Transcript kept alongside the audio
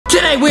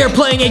Today we are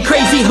playing a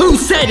crazy Who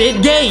Said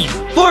It game.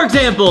 For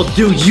example,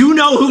 do you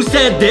know who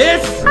said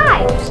this?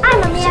 Hi,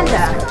 I'm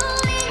Amanda.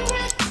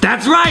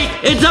 That's right,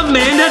 it's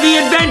Amanda the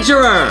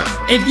Adventurer.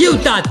 If you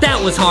thought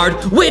that was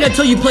hard, wait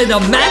until you play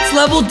the max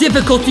level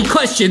difficulty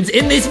questions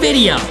in this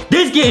video.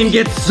 This game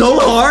gets so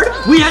hard,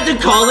 we had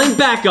to call in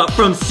backup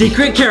from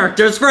secret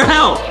characters for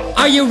help.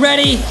 Are you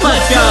ready?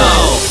 Let's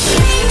go!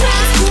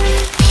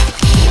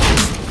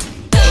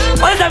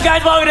 What's up,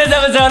 guys? Welcome to this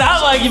episode.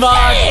 I'm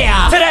LankyBox.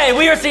 Yeah! Today,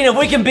 we are seeing if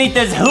we can beat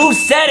this Who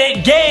Said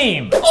It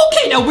game.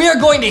 Okay, now we are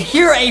going to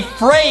hear a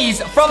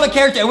phrase from a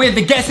character and we have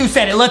to guess who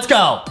said it. Let's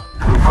go.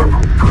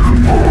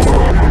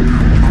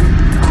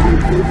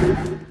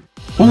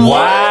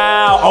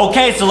 Wow.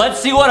 Okay, so let's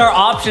see what our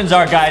options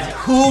are, guys.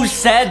 Who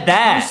said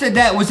that? Who said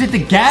that? Was it the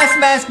Gas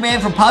Mask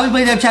Man from Probably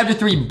PLAYTIME Chapter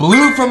 3,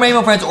 Blue from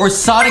Rainbow Friends, or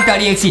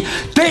Sonic.exe?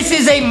 This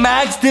is a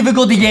max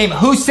difficulty game.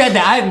 Who said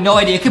that? I have no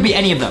idea. It could be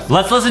any of them.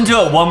 Let's listen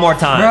to it one more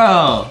time.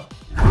 Bro.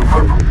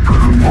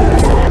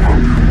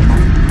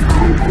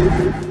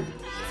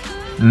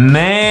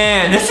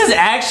 Man, this is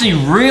actually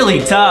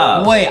really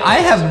tough. Wait, I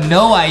have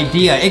no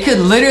idea. It could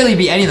literally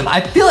be any of them. I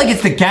feel like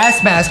it's the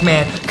Gas Mask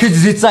Man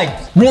because it's like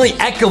really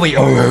echoey.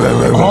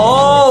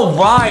 Oh,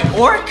 right.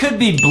 Or it could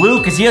be Blue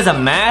because he has a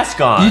mask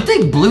on. You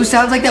think Blue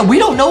sounds like that? We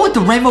don't know what the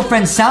Rainbow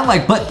Friends sound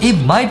like, but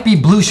it might be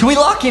Blue. Should we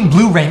lock in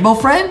Blue Rainbow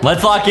Friend?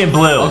 Let's lock in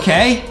Blue.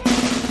 Okay.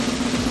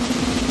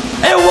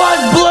 It was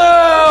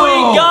Blue! We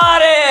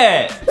got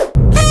it!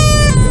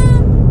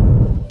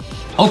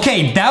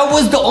 Okay, that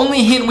was the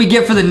only hint we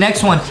get for the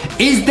next one.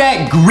 Is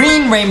that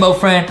Green Rainbow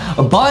Friend,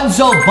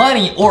 Bonzo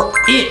Bunny, or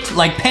It,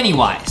 like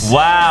Pennywise?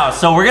 Wow,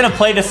 so we're gonna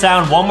play the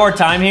sound one more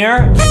time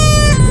here.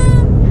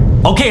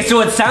 Okay,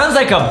 so it sounds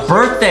like a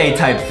birthday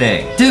type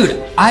thing.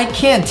 Dude, I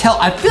can't tell.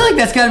 I feel like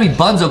that's gotta be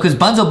Bunzo, because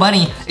Bunzo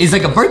Bunny is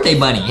like a birthday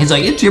bunny. He's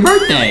like, it's your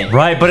birthday.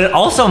 Right, but it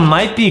also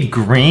might be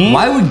green.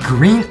 Why would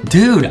green?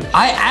 Dude,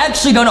 I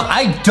actually don't know.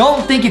 I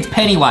don't think it's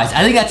Pennywise.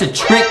 I think that's a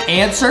trick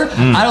answer.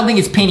 I don't think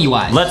it's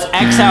Pennywise. Let's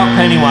X out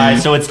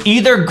Pennywise, so it's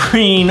either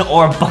green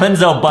or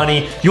Bunzo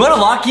Bunny. You wanna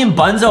lock in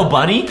Bunzo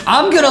Bunny?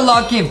 I'm gonna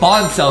lock in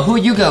Bonzo. Who are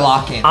you gonna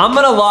lock in? I'm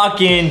gonna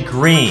lock in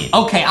green.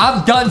 Okay,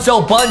 I'm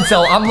Dunzo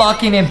Bunzo. I'm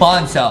locking in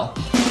Bonzo.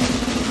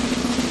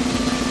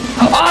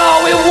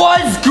 Oh, it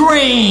was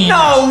green!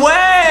 No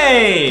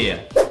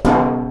way!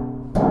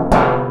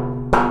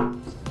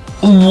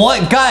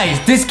 What? Guys,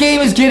 this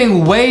game is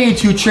getting way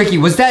too tricky.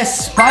 Was that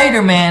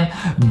Spider-Man,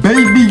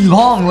 Baby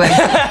Longlegs,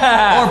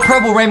 or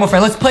Purple Rainbow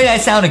Friend? Let's play that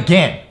sound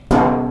again.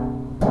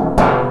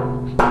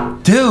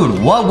 Dude,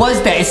 what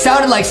was that? It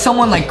sounded like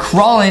someone like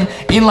crawling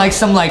in like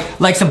some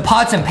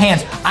pots and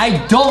pans. I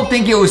don't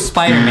think it was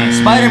Spider-Man.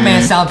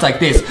 Spider-Man sounds like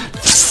this.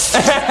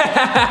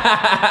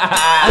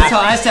 That's how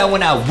I sound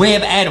when I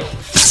web at him.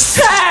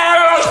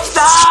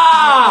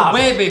 Stop!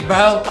 Web it,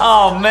 bro.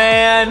 Oh,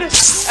 man. That's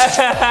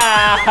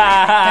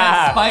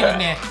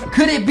Spider-Man.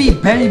 Could it be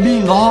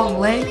Baby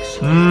Longlegs?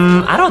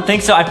 I don't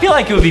think so. I feel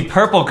like it would be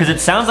purple because it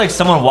sounds like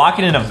someone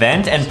walking in a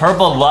vent, and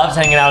purple loves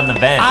hanging out in the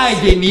vent. I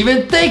didn't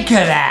even think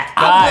of that.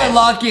 I'm gonna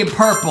lock in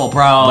purple,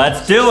 bro.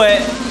 Let's do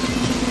it.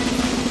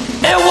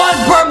 It was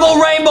Purple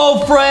Rainbow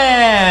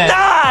Friend.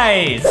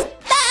 Nice!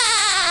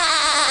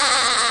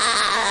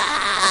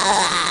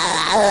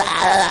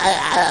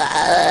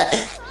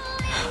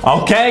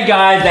 Okay,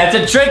 guys, that's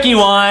a tricky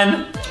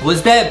one.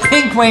 Was that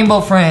Pink Rainbow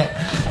Friend,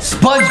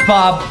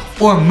 SpongeBob,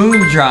 or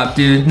Moondrop,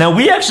 dude? Now,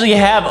 we actually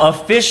have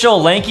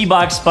official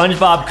LankyBox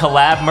SpongeBob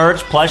collab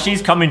merch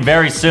plushies coming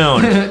very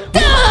soon. we might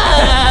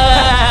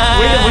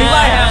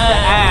have to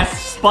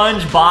ask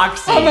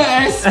SpongeBoxy. I'm gonna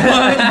ask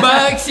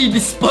SpongeBoxy,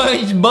 the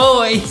Sponge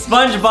Boy.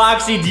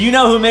 SpongeBoxy, do you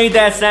know who made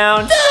that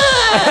sound?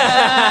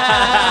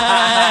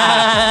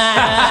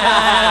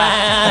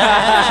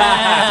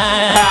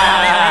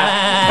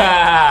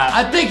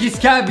 I think it's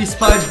gotta be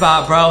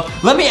SpongeBob, bro.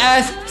 Let me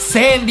ask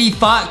Sandy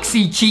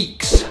Foxy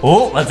Cheeks.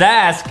 Oh, let's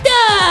ask.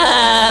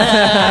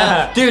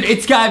 Dude,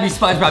 it's gotta be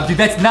SpongeBob, dude.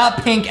 That's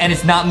not Pink and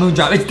it's not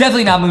Moondrop. It's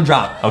definitely not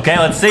Moondrop. Okay,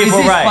 let's see if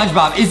we're right. Is it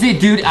SpongeBob? Is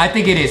it, dude? I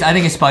think it is. I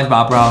think it's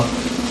SpongeBob, bro.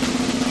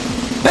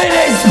 It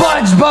is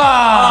SpongeBob!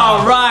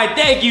 All right,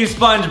 thank you,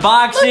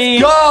 SpongeBoxy.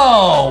 Let's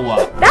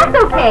go! That's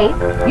okay.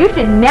 You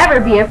should never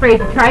be afraid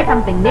to try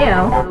something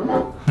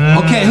new.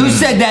 Okay, who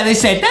said that? They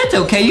said, that's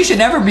okay. You should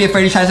never be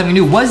afraid to try something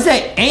new. Was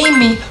that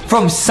Amy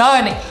from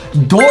Sonic,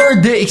 Dora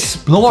the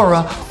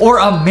Explorer, or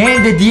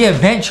Amanda the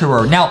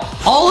Adventurer? Now,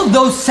 all of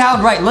those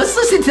sound right. Let's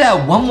listen to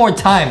that one more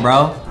time,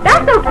 bro.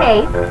 That's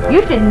okay.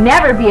 You should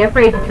never be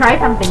afraid to try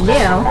something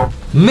new.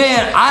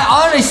 Man, I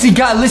honestly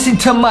gotta listen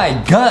to my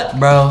gut,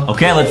 bro.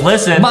 Okay, let's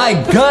listen. My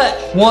gut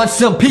wants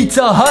some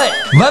Pizza Hut.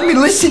 Let me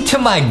listen to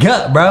my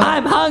gut, bro.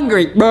 I'm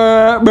hungry.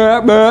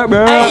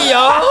 Hey,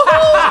 yo.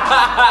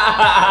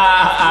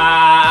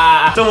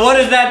 So what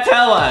does that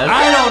tell us?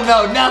 I don't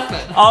know,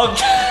 nothing.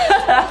 Okay.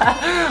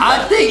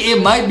 I think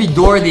it might be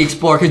Dora the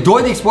Explorer, because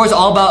Dora the Explorer is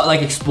all about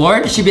like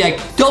exploring. She'd be like,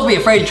 don't be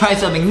afraid to try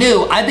something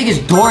new. I think it's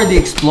Dora the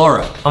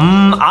Explorer.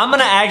 I'm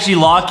gonna actually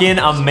lock in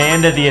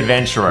Amanda the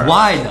Adventurer.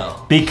 Why though?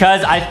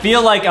 Because I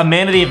feel like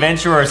Amanda the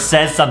Adventurer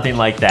says something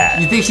like that.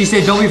 You think she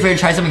said, don't be afraid to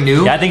try something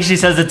new? Yeah, I think she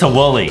says it to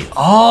Wooly.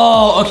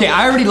 Oh, okay.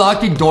 I already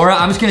locked in Dora.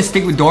 I'm just gonna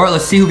stick with Dora.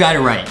 Let's see who got it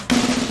right.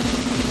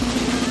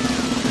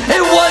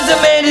 It was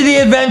Amanda the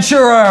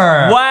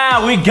Adventurer.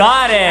 Wow, we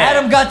got it.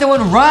 Adam got that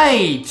one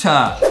right.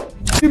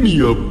 Give me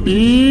a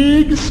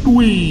big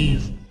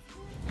squeeze.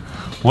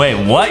 Wait,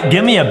 what?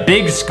 Give me a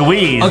big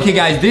squeeze. Okay,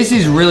 guys, this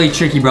is really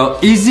tricky, bro.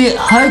 Is it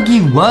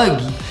Huggy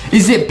Wuggy?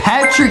 Is it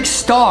Patrick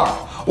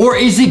Star? Or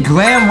is it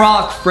Glam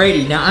Rock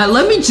Freddy? Now,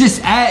 let me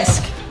just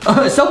ask.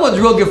 Someone's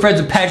real good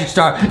friends with Patrick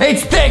Star.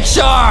 It's Thick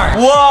Shark!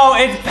 Whoa,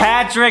 it's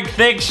Patrick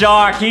Thick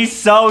Shark. He's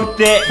so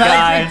thick,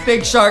 guys. Patrick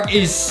Thick Shark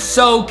is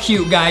so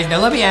cute, guys. Now,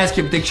 let me ask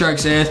him. Thick Shark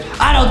says,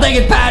 I don't think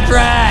it's Patrick!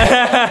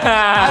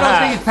 I don't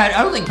think it's Patrick.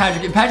 I don't think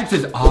Patrick. Patrick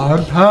says,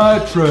 I'm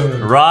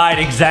Patrick. Right,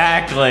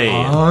 exactly.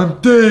 I'm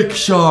Thick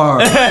Shark.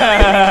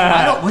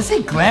 Was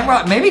it Glam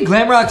Rock? Maybe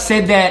Glam Rock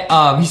said that,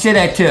 he said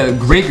that to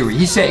Gregory.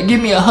 He said,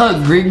 give me a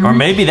hug, Gregory. Or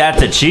maybe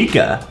that's a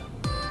Chica.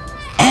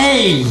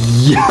 Hey,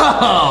 yo!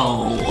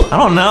 I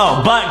don't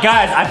know, but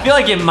guys, I feel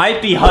like it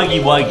might be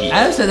Huggy Wuggy.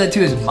 Adam said that to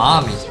his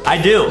mommy.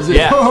 I do,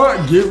 yeah.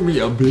 Give me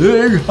a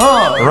big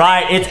hug.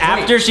 Right, it's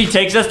after she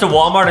takes us to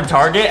Walmart and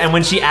Target, and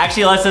when she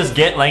actually lets us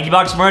get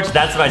LankyBox merch,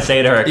 that's what I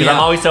say to her, because I'm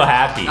always so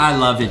happy. I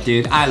love it,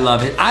 dude. I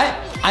love it.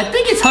 I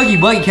think it's Huggy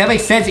Wuggy. That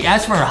makes sense. He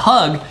asked for a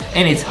hug,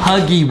 and it's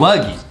Huggy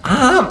Wuggy.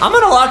 I'm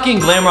gonna lock in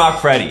Glam Rock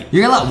Freddy.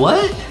 You're gonna lock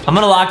what? I'm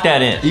gonna lock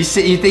that in. You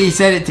think he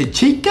said it to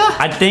Chica?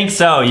 I think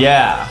so,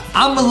 yeah.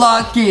 I'm gonna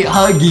lock it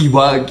Huggy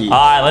Wuggy. All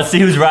right, let's see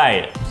who's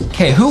right.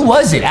 Okay, who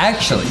was it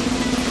actually?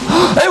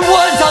 It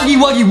was Huggy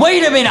Wuggy.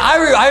 Wait a minute.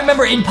 I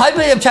remember in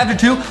PLAYTIME Chapter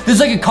 2, there's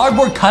like a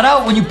cardboard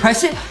cutout. When you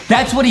press it,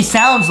 that's what he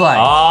sounds like.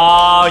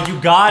 Oh,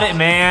 you got it,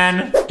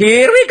 man.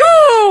 Here we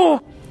go.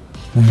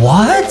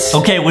 What?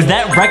 Okay, was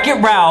that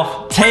Wreck-It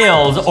Ralph,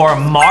 Tails, or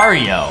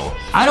Mario?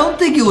 I don't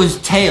think it was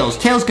Tails.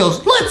 Tails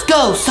goes, let's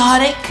go,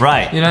 Sonic.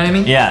 Right. You know what I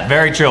mean? Yeah,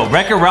 very true.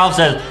 Wreck-It Ralph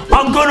says,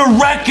 I'm gonna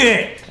wreck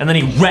it. And then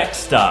he wrecks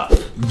stuff.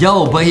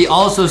 Yo, but he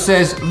also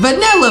says,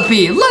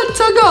 Vanellope, let's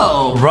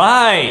go.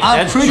 Right,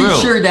 I'm pretty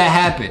sure that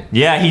happened.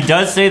 Yeah, he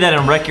does say that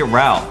in Wreck-It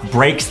Ralph.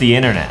 Breaks the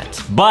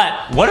internet. But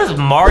what does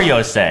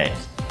Mario say?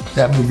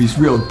 That movie's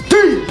real deep.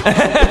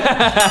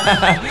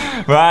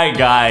 Right,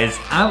 guys.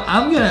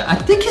 I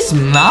think it's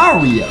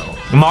Mario.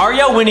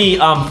 Mario, when he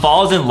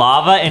falls in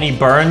lava and he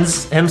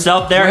burns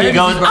himself there, he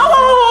goes,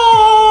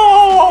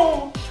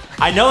 oh!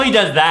 I know he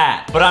does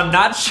that, but I'm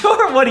not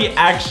sure what he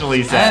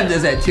actually says. Adam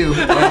does that too.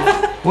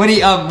 When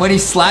he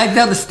slides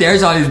down the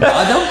stairs on his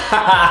bottom,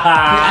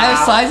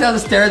 Adam slides down the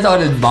stairs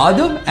on his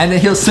bottom, and then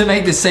he'll still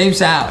make the same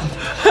sound.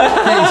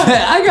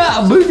 I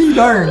got a booty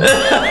burn. No.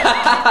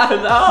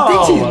 I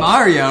think he's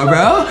Mario,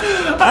 bro.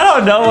 I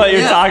don't know what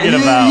you're talking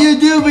about. You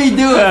do be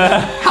doing.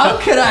 How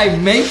could I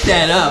make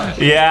that up?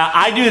 Yeah,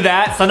 I do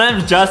that.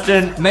 Sometimes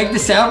Justin. Make the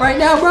sound right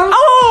now, bro?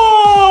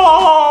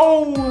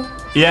 Oh!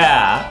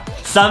 Yeah.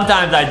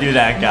 Sometimes I do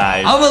that,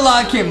 guys. I'm gonna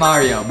lock in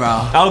Mario,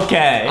 bro.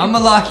 Okay. I'm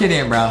gonna lock it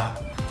in, bro.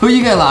 Who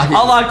you gonna lock in?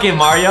 I'll lock in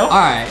Mario. All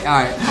right.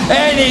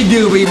 Any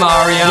doobie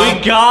Mario.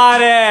 We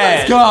got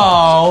it. Let's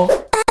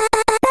go.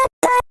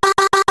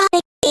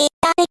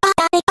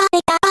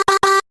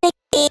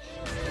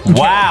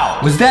 Wow.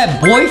 Was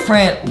that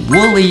Boyfriend,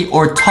 Wooly,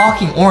 or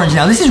Talking Orange?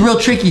 Now, this is real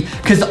tricky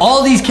because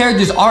all these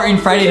characters are in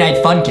Friday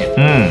Night Funkin'.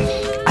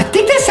 I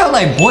think that sounds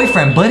like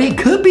Boyfriend, but it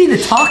could be the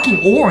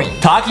Talking Orange.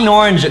 Talking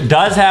Orange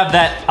does have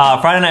that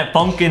Friday Night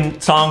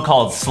Funkin' song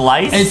called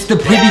Slice. It's the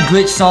Pibby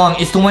Glitch song.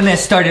 It's the one that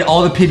started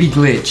all the Pibby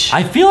Glitch.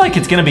 I feel like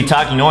it's gonna be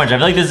Talking Orange. I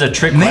feel like this is a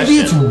trick question. Maybe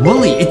it's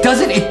Wooly. It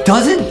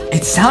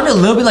sounded a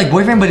little bit like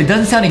Boyfriend, but it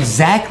doesn't sound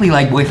exactly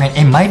like Boyfriend.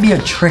 It might be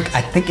a trick.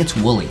 I think it's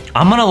Wooly.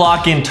 I'm gonna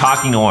lock in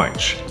Talking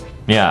Orange.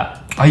 Yeah.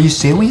 Are you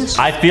serious?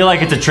 I feel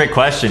like it's a trick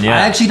question, yeah.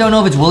 I actually don't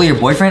know if it's Wooly or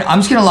Boyfriend. I'm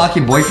just gonna lock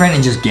in Boyfriend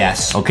and just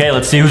guess. Okay,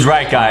 let's see who's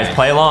right, guys.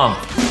 Play along.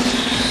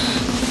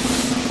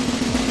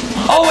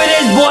 Oh, it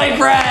is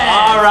Boyfriend!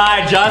 All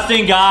right,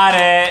 Justin got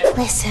it.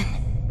 Listen,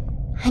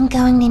 I'm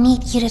going to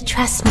need you to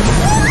trust me.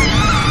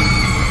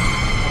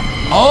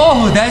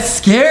 Oh, that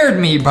scared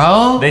me,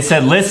 bro. They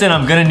said, listen,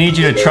 I'm gonna need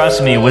you to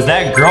trust me. Was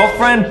that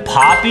Girlfriend,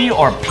 Poppy,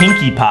 or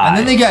Pinkie Pie? And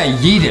then they got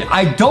yeeted.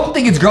 I don't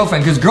think it's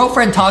Girlfriend, because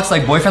Girlfriend talks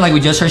like Boyfriend, like we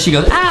just heard. She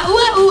goes, ah,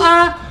 ooh, ooh,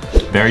 ah.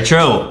 Very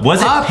true.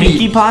 Was Poppy. it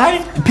Pinkie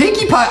Pie?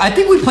 Pinkie Pie, I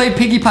think we played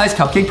Pinkie Pie's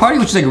Cupcake Party,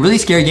 which is like a really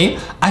scary game.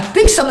 I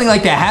think something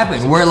like that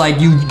happened, where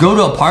like you go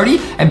to a party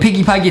and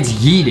Pinkie Pie gets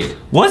yeeted.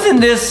 Wasn't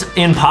this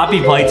in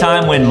Poppy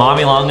Playtime when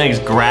Mommy Longlegs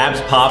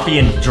grabs Poppy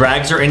and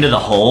drags her into the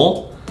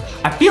hole?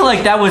 I feel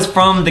like that was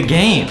from the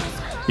game.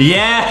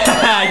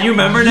 Yeah, you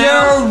remember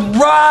now? You're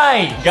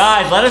right.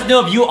 Guys, let us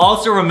know if you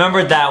also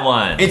remembered that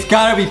one. It's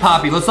gotta be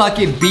Poppy. Let's lock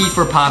in B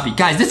for Poppy.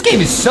 Guys, this game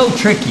is so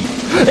tricky.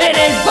 It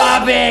is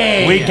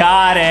Poppy! We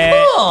got it.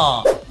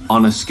 Cool.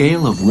 On a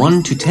scale of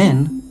 1 to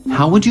 10,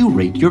 how would you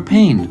rate your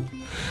pain?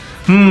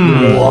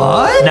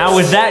 What? Now,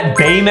 was that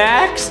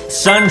Baymax,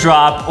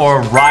 Sundrop,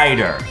 or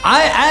Ryder?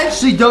 I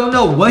actually don't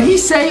know. What he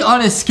say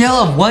on a scale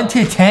of 1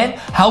 to 10?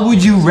 How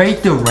would you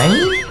rate the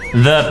rain?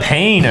 The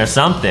pain or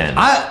something.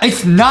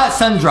 It's not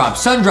Sundrop.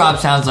 Sundrop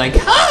sounds like,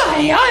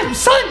 hi, I'm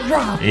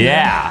Sundrop.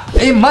 Yeah.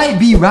 It might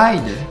be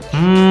Ryder.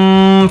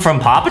 From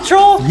Paw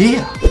Patrol?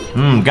 Yeah.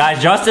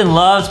 Guys, Justin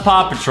loves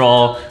Paw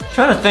Patrol. I'm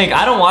trying to think.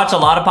 I don't watch a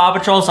lot of Paw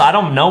Patrol, so I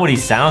don't know what he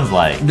sounds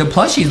like. The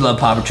plushies love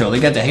Paw Patrol. They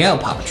got to hang out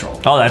with Paw Patrol.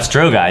 Oh, that's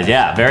true, guys.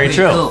 Yeah, very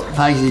true. Oh,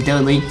 Foxy,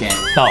 don't leak that.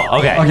 Oh,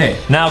 okay. Okay.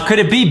 Now, could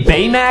it be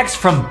Baymax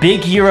from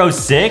Big Hero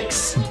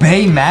 6?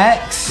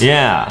 Baymax?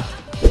 Yeah.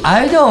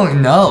 I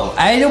don't know.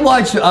 I had to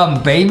watch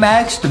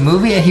Baymax, the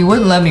movie, and he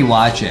wouldn't let me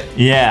watch it.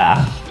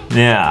 Yeah.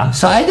 Yeah.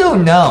 So I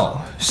don't know.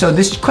 So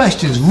this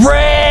question's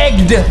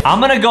rigged!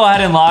 I'm gonna go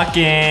ahead and lock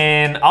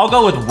in. I'll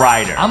go with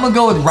Ryder. I'm gonna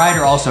go with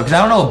Ryder also, because I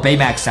don't know what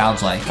Baymax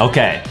sounds like.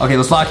 Okay. Okay,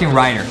 let's lock in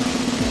Ryder.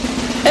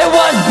 It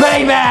was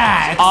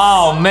Baymax!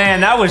 Oh,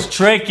 man, that was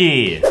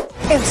tricky.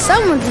 If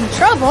someone's in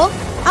trouble,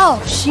 I'll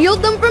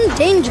shield them from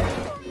danger.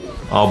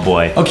 Oh,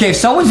 boy. Okay, if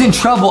someone's in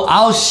trouble,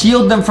 I'll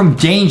shield them from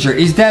danger.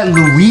 Is that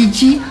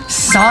Luigi,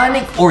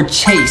 Sonic, or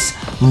Chase?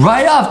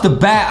 Right off the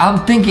bat,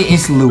 I'm thinking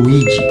it's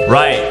Luigi.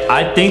 Right.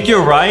 I think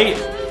you're right.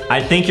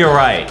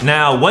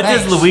 Now, what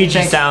does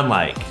Luigi sound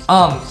like?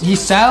 He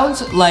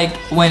sounds like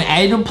when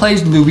Adam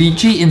plays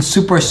Luigi in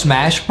Super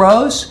Smash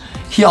Bros.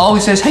 He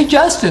always says, hey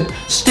Justin,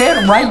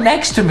 stand right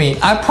next to me.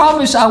 I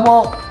promise I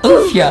won't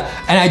oof ya.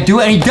 And I do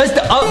it, and he does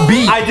the up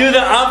B. I do the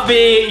up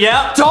B,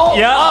 yep.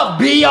 Don't up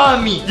B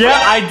on me. Yeah,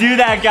 I do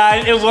that,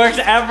 guys. It works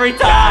every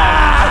time.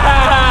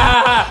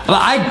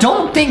 But I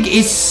don't think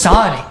it's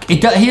Sonic. He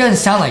doesn't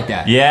sound like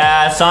that.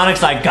 Yeah,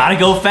 Sonic's like, gotta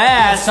go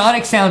fast.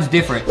 Sonic sounds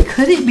different.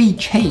 Could it be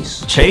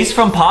Chase? Chase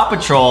from Paw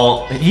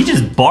Patrol, he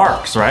just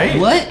barks, right?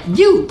 What?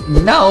 You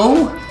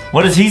know.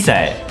 What does he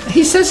say?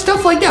 He says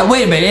stuff like that.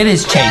 Wait a minute, it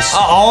is Chase.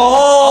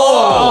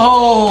 Oh!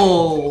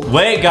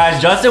 Wait, guys,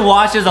 Justin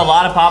watches a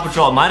lot of Paw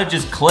Patrol. It might have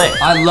just clicked.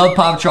 I love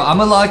Paw Patrol. I'm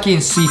gonna lock in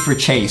C for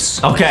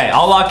Chase. Okay,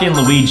 I'll lock in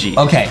Luigi.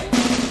 Okay.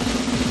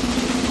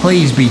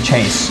 Please be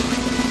Chase.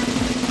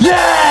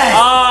 Yes!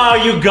 Oh,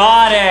 you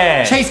got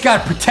it! Chase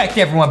gotta protect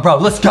everyone, bro.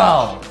 Let's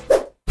go.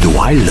 Do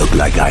I look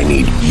like I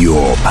need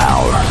your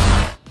power?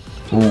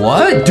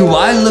 What? Do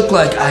I look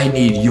like I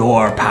need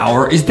your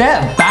power? Is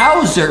that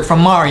Bowser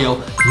from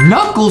Mario,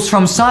 Knuckles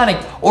from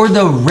Sonic, or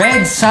the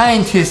red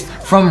scientist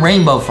from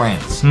Rainbow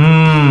Friends?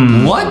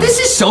 What? This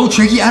is so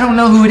tricky. I don't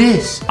know who it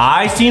is.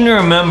 I seem to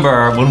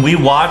remember when we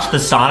watched the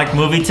Sonic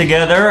movie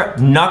together,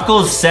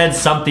 Knuckles said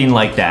something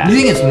like that. You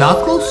think it's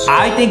Knuckles?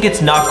 I think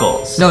it's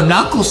Knuckles. No,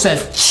 Knuckles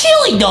says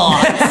chili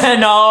dog.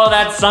 No,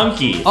 that's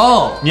Sunky.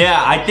 Oh.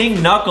 Yeah, I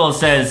think Knuckles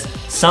says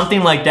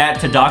something like that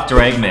to Dr.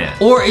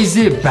 Eggman. Or is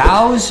it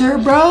Bowser,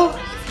 bro?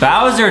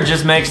 Bowser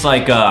just makes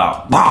like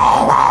a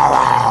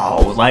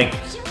like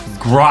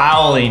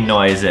growling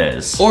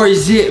noises. Or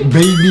is it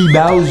Baby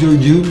Bowser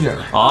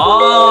Jr.?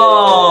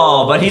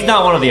 Oh, but he's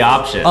not one of the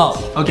options.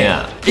 Oh, okay.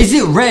 Yeah. Is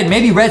it Red?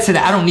 Maybe Red said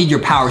that I don't need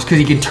your powers because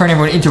he can turn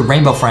everyone into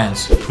Rainbow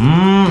Friends.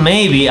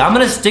 Maybe. I'm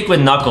gonna stick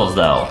with Knuckles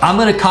though. I'm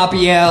gonna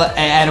copy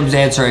Adam's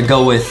answer and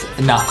go with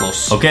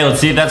Knuckles. Okay, let's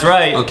see if that's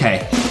right.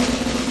 Okay.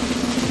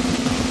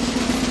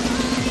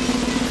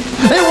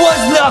 It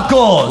was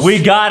Knuckles! We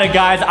got it,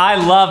 guys. I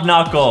love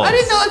Knuckles. I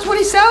didn't know that's what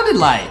he sounded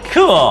like.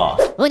 Cool.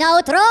 Un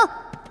outro?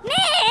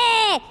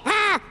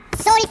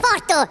 Sorry,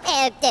 Farto.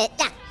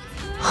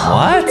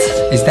 What?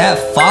 Is that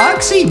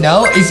Foxy?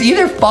 No, it's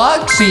either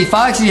Foxy.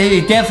 Foxy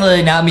is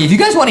definitely not me. If you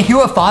guys want to hear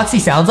what Foxy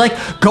sounds like,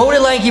 go to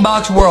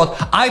LankyBox World.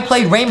 I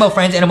played Rainbow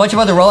Friends and a bunch of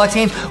other Roblox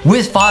games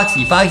with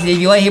Foxy. Foxy, if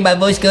you want to hear my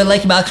voice, go to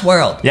LankyBox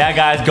World. Yeah,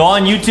 guys, go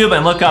on YouTube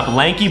and look up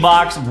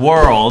LankyBox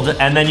World,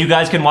 and then you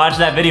guys can watch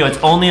that video. It's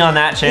only on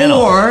that channel.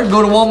 Or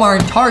go to Walmart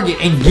and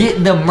Target and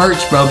get the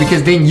merch, bro,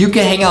 because then you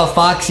can hang out with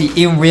Foxy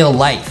in real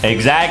life.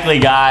 Exactly,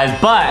 guys.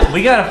 But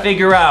we gotta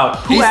figure out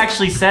who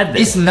actually said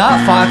this. It's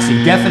not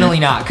Foxy, definitely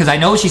not, because I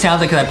know what she sounds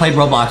like because I played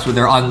Roblox with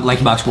her on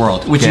LankyBox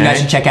World, which you guys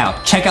should check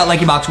out. Check out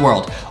LankyBox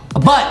World.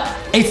 But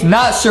it's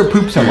not Sir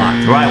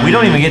Poops-a-Lot. Right, we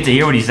don't even get to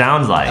hear what he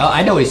sounds like. Oh,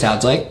 I know what he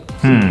sounds like.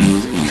 Good one,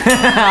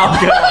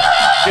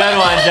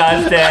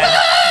 Justin.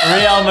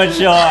 Real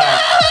mature.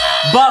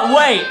 But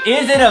wait,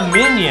 is it a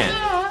Minion?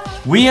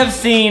 We have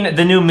seen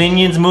the new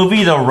Minions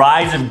movie, The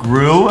Rise of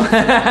Gru. You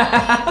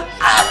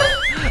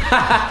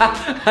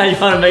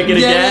want to make it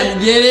again?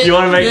 Get it? You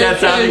want to make that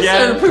sound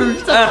again? Sir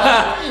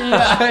Poops-a-Lot. You know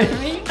what I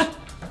mean?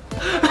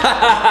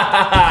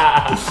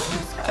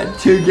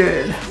 Too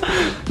good.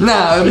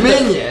 No,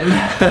 Minion.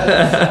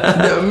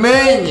 The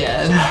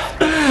Minion.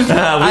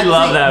 We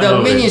love that the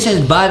movie. Minion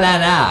says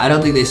banana. I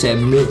don't think they said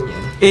Minion.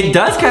 It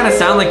does kind of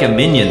sound like a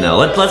Minion though.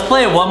 Let's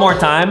play it one more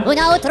time. Un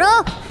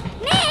outro?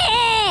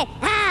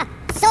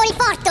 Sorry,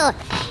 Farto.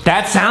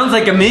 That sounds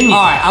like a Minion.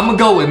 All right, I'm gonna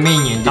go with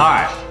Minion. Dude. All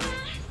right.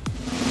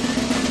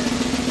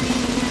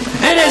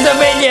 It is a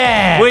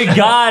Minion. We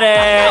got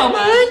it. Oh,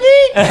 who's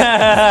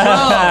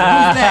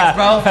next,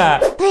 bro?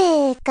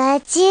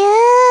 Pikachu.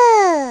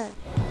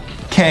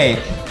 Okay.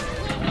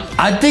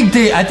 I think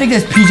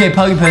that's PJ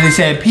Pugapilly. They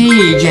said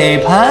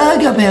PJ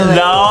Pugapilly.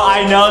 No,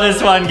 I know this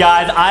one,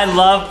 guys. I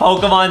love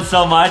Pokemon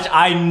so much.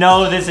 I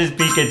know this is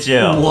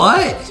Pikachu.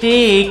 What?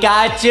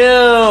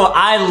 Pikachu.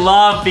 I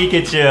love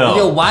Pikachu.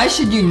 Yo, why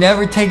should you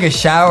never take a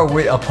shower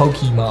with a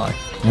Pokemon?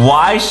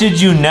 Why should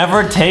you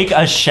never take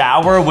a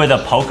shower with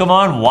a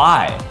Pokemon?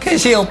 Why?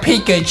 Cause he'll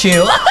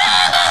Pikachu.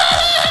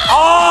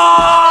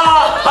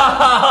 Oh,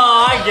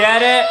 I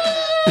get it.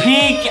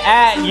 Peek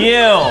at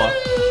you.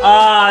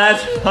 Oh,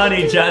 that's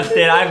funny,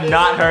 Justin. I've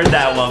not heard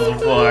that one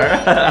before.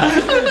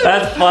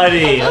 That's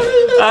funny.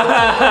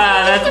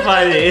 That's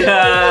funny.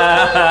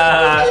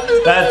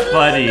 That's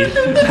funny.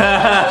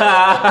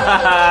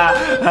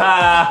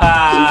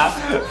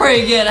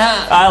 Pretty good,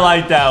 huh? I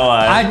like that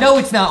one. I know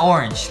it's not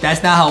orange.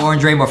 That's not how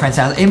Orange Rainbow Friends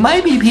sounds. It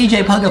might be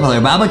PJ Pugapilly,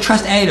 but I'm gonna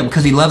trust Adam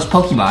because he loves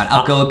Pokemon.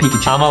 I'll go with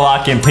Pikachu. I'm gonna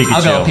lock in Pikachu.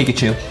 I'll go with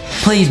Pikachu.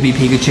 Please be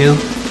Pikachu.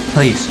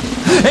 Please.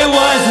 It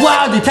was!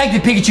 Wow,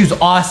 Detective Pikachu's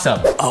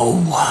awesome.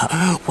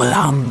 Oh, well,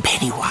 I'm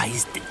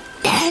Pennywise the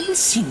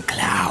dancing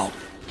clown.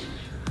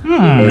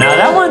 Now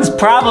that one's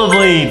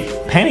probably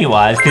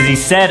Pennywise because he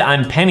said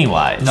I'm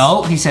Pennywise.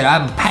 No, he said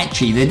I'm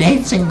Patchy the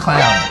dancing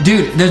clown.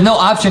 Dude, there's no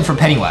option for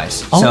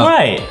Pennywise. Oh, so.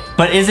 right.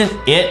 But isn't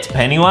it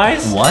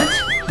Pennywise? What?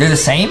 They're the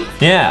same?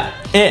 Yeah,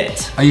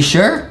 it. Are you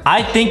sure?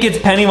 I think it's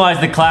Pennywise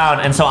the clown,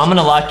 and so I'm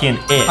gonna lock in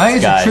it, I think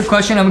it's guys. a trick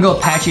question. I'm gonna go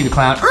with Patchy the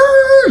clown.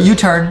 You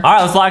turn. All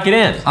right, let's lock it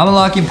in. I'm gonna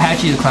lock in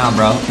Patchy the clown,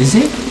 bro. Is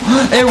it?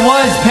 It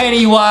was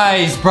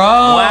Pennywise, bro.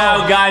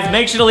 Wow, guys,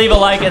 make sure to leave a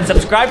like and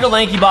subscribe to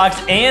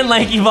LankyBox and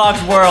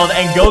LankyBox World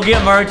and go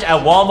get merch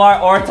at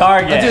Walmart or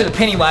Target. Let's do the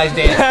Pennywise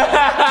dance.